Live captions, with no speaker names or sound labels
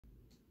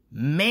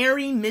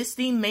Merry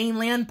Misty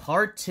Mainland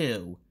Part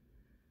 2.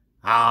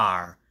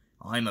 I'm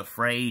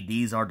afraid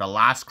these are the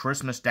last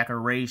Christmas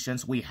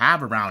decorations we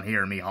have around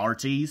here, me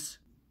hearties.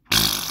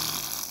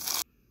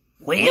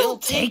 We'll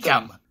take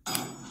 'em.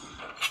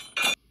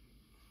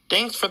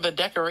 Thanks for the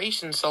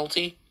decorations,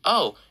 Salty.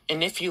 Oh,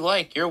 and if you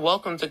like, you're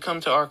welcome to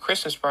come to our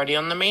Christmas party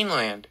on the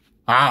mainland.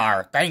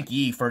 Thank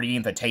ye for the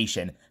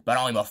invitation, but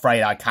I'm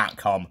afraid I can't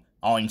come.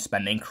 I'm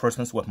spending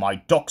Christmas with my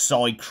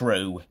Dockside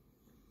crew.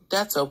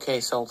 That's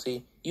okay,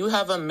 Salty. You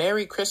have a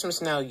Merry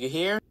Christmas now, you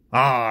hear?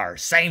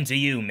 Same to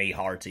you, me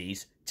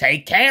hearties.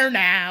 Take care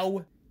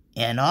now!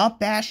 And off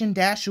Bash and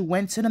Dash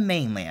went to the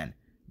mainland,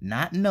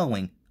 not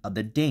knowing of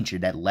the danger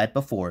that lay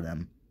before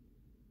them.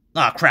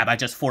 Crap, I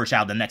just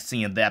foreshadowed the next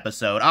scene of the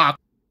episode.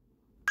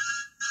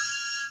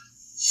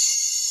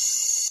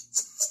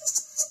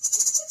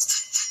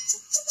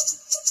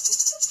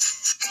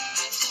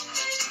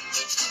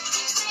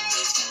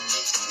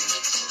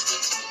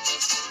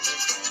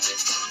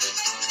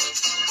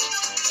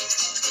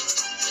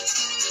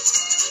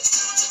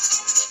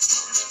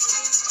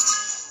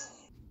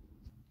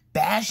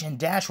 Bash and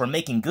Dash were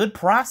making good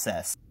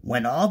progress,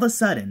 when all of a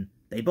sudden,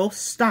 they both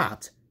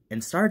stopped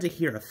and started to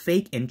hear a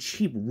fake and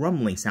cheap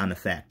rumbling sound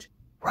effect.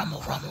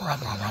 Rumble, rumble,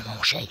 rumble,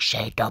 rumble, shake,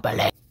 shake, double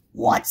it.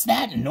 What's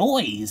that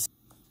noise?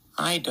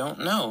 I don't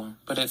know,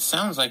 but it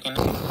sounds like an...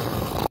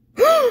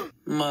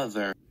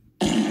 Mother.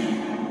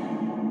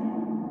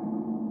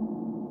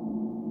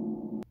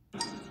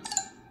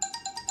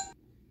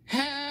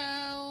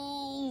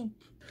 Help!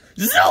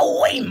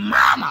 Zoe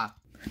Mama!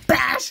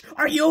 Bash,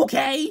 are you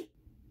okay?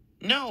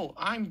 No,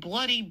 I'm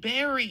bloody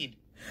buried.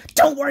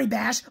 Don't worry,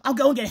 Bash. I'll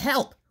go and get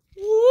help.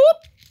 Whoop!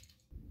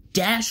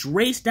 Dash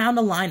raced down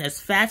the line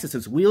as fast as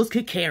his wheels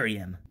could carry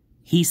him.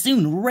 He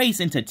soon raced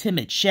into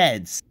timid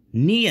sheds.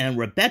 Nia and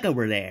Rebecca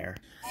were there.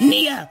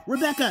 Nia!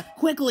 Rebecca!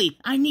 Quickly!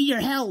 I need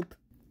your help!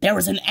 There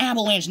was an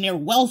avalanche near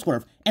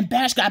Wellsworth, and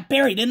Bash got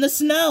buried in the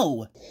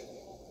snow!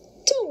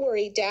 Don't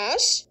worry,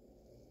 Dash.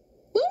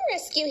 We'll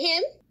rescue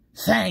him.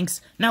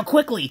 Thanks. Now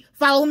quickly,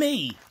 follow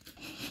me!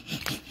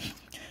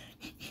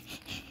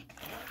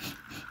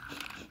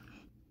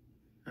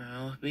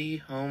 I'll be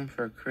home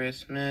for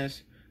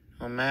Christmas,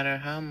 no matter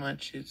how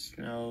much it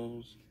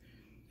snows.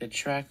 The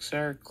tracks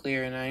are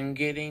clear and I'm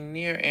getting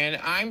near, and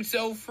I'm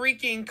so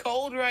freaking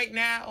cold right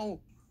now.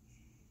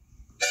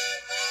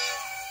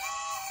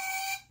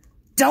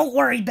 Don't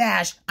worry,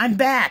 Bash. I'm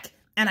back,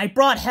 and I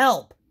brought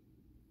help.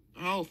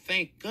 Oh,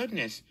 thank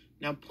goodness.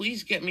 Now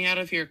please get me out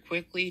of here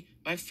quickly.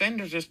 My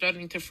fenders are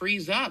starting to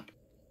freeze up.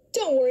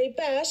 Don't worry,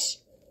 Bash.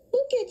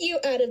 We'll get you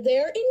out of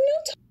there in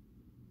no time.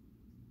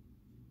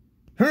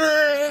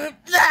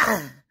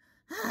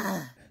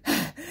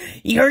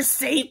 You're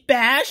safe,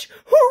 Bash!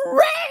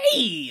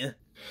 Hooray!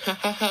 Ha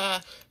ha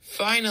ha!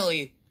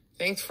 Finally!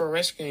 Thanks for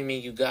rescuing me,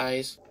 you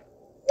guys.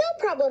 No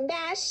problem,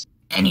 Bash.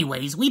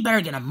 Anyways, we better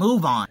get a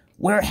move on.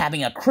 We're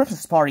having a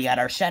Christmas party at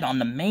our shed on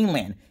the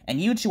mainland, and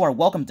you two are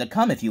welcome to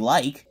come if you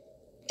like.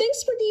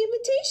 Thanks for the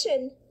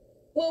invitation.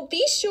 We'll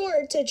be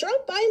sure to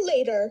drop by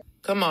later.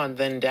 Come on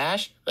then,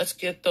 Dash. Let's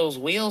get those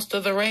wheels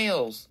to the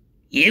rails.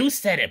 You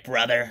said it,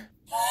 brother.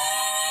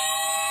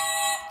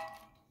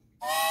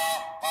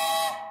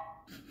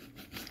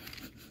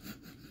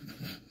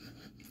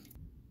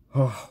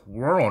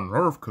 Where on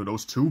earth could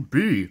those two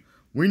be?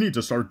 We need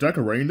to start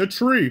decorating the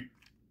tree.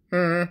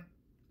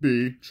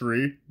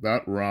 Tree.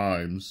 That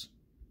rhymes.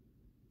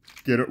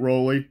 Get it,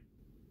 Rolly?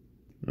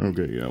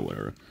 Okay, yeah,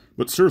 whatever.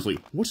 But seriously,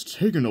 what's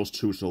taking those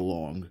two so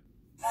long?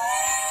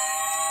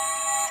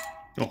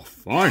 Oh,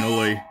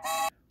 finally!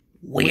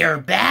 We're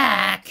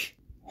back!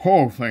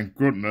 Oh, thank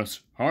goodness.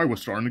 I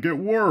was starting to get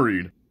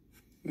worried.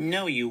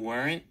 No, you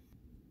weren't.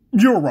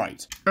 You're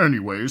right.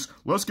 Anyways,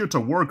 let's get to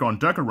work on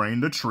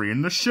decorating the tree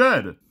in the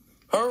shed.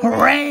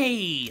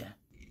 Hooray!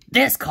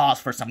 This calls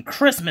for some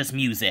Christmas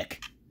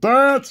music.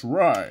 That's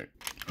right.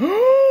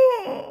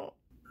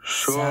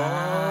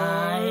 Silent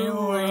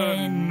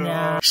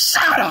night.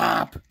 Shut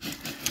up!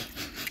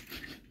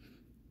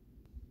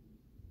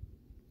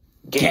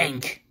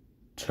 Gank.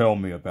 Tell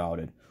me about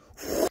it.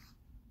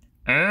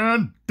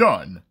 And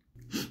done.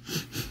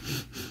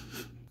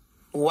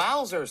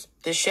 Wowzers!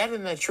 The shed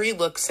and the tree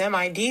look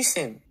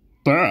semi-decent.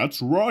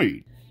 That's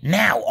right.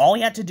 Now, all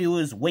you have to do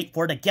is wait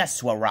for the guests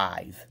to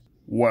arrive.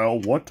 Well,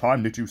 what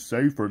time did you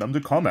say for them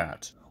to come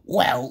at?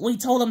 Well, we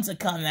told them to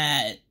come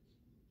at...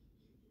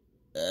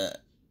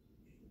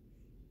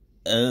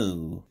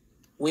 Oh.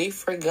 We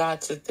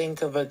forgot to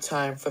think of a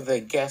time for the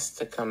guests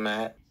to come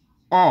at.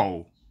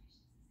 Oh.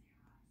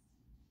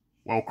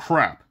 Well,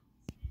 crap.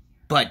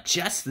 But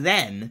just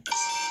then...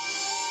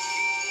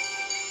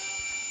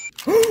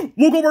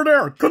 Look over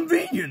there!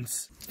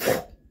 Convenience!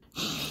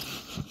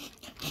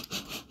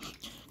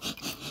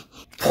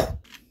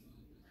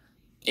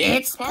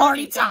 It's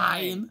party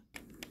time!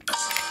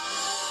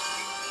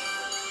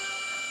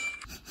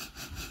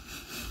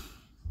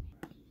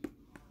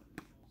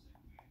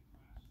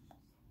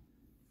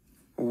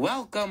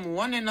 Welcome,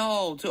 one and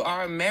all, to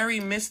our Merry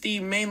Misty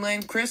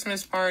Mainland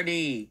Christmas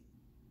party.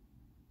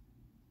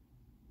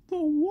 The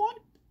what?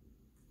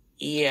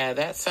 Yeah,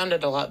 that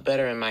sounded a lot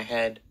better in my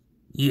head.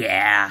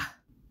 Yeah.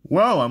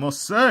 Well, I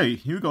must say,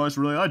 you guys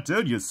really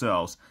outdid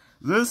yourselves.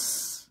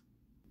 This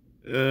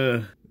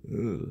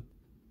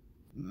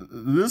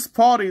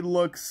party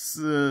looks,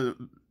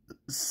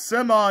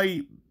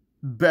 semi-better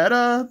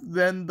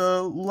than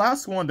the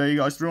last one that you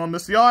guys threw on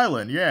Misty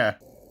Island, yeah.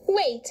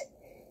 Wait,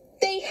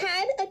 they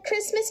had a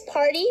Christmas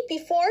party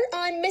before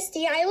on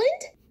Misty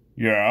Island?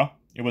 Yeah,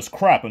 it was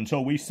crap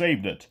until we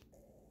saved it.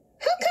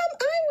 How come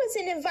I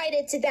wasn't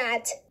invited to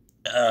that?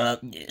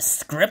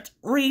 Script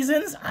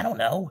reasons? I don't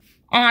know.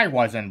 I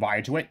wasn't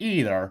invited to it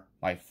either.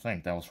 I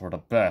think that was for the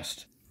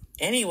best.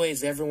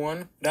 Anyways,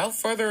 everyone, without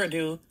further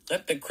ado,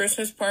 let the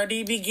Christmas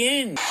party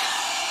begin.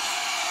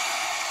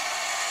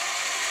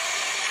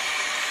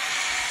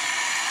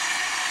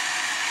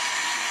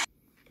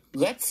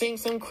 Let's sing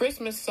some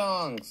Christmas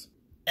songs.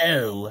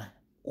 Oh,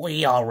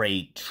 we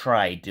already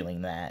tried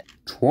doing that.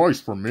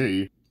 Twice for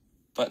me.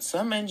 But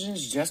some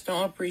engines just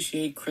don't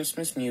appreciate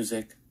Christmas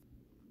music.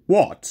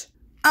 What?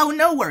 Oh,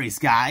 no worries,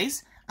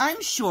 guys. I'm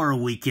sure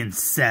we can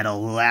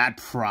settle that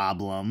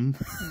problem.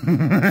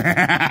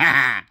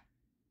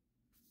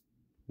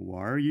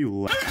 Why are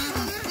you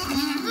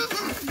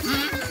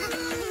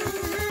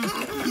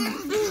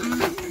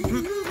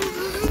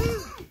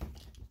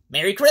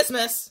Merry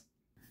Christmas!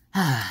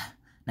 Now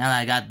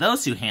that I got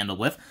those two handled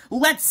with,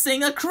 let's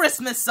sing a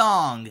Christmas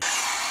song!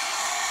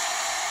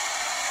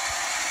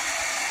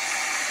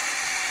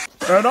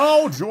 And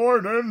I'll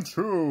join in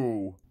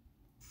too.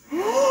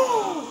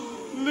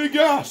 The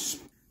gasp!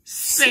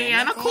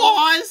 Santa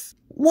Claus?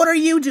 What are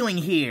you doing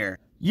here?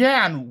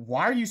 Yeah, and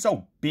why are you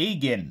so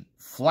big and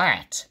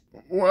flat?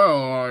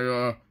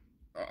 Well,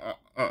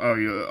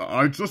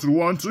 I just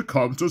want to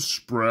come to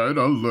spread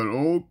a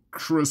little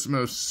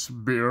Christmas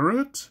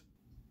spirit.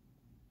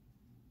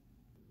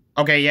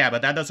 Okay, yeah,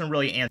 but that doesn't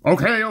really answer.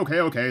 Okay.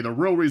 The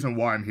real reason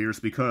why I'm here is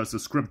because the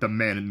script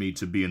demanded me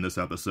to be in this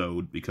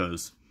episode,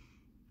 because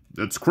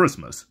it's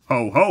Christmas.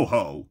 Ho, ho,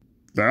 ho.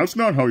 That's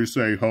not how you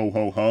say ho,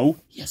 ho, ho.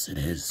 Yes, it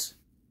is.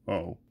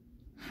 Oh.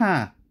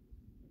 Huh.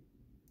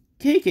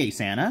 KK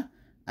Santa.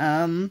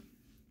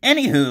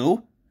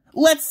 Anywho,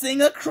 let's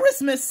sing a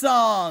Christmas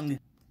song!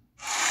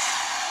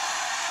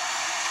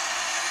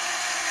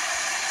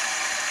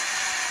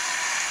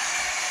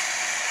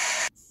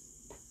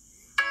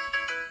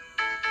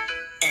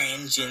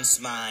 Engine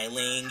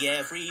smiling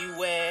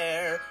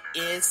everywhere,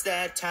 it's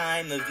that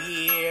time of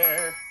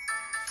year.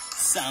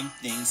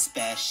 Something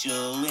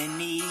special in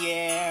the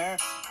air,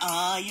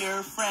 all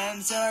your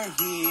friends are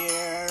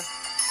here.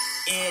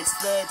 It's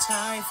the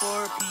time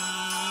for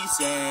peace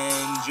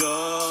and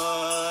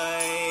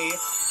joy.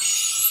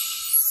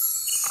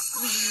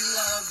 We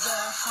love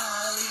the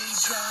holly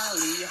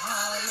jolly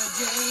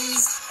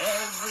holidays.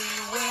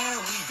 Everywhere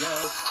we go,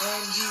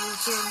 and you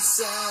can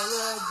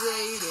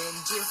celebrate in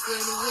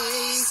different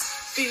ways.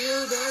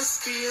 Feel the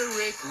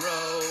spirit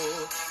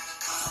grow.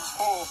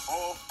 Ho,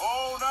 ho,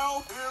 ho,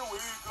 now here we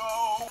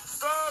go.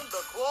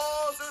 Santa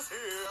Claus is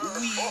here.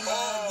 We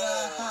love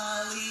the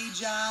holly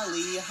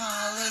jolly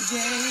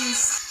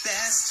holidays.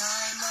 Best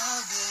time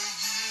of the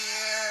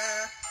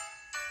year.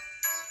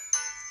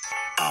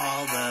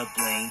 All the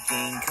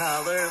blinking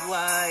colored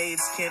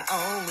lights can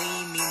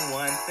only mean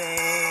one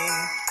thing.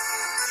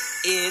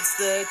 It's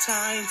the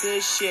time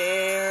to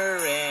share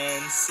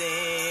and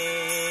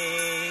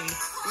sing.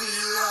 We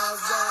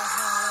love the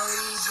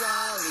holly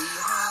jolly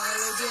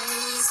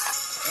holidays.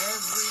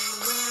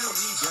 Everywhere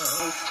we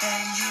go,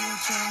 and you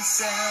can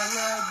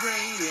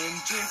celebrate in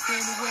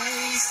different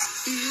ways.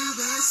 Feel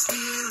the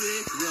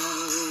spirit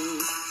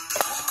grow.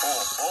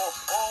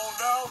 Oh,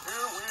 now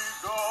here we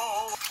go.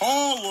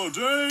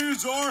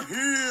 Holidays are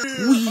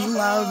here. We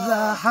love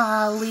the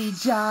holly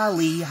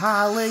jolly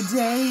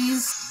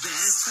holidays.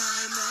 Best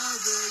time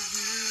of the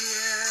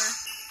year.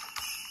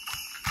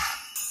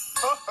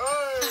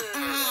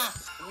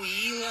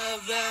 We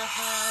love the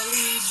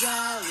holly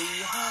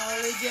jolly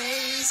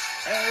holidays.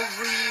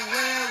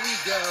 Everywhere we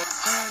go,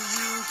 and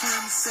you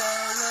can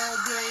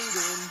celebrate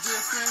in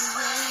different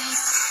ways.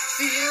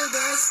 Feel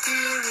the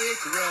spirit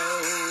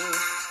grow.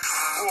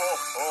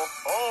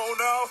 Oh,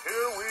 now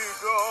here we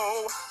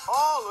go.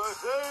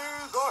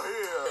 Holidays are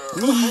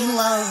here. We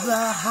love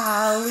the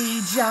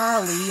holly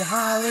jolly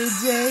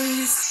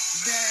holidays.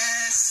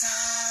 Best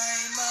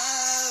time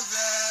of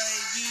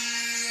the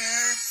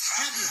year.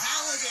 Happy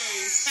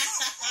holidays.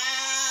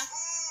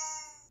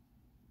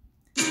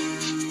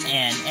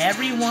 And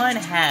everyone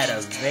had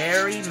a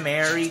very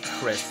Merry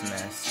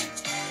Christmas.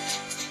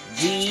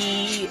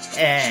 The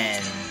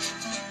end.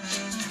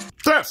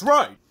 That's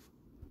right.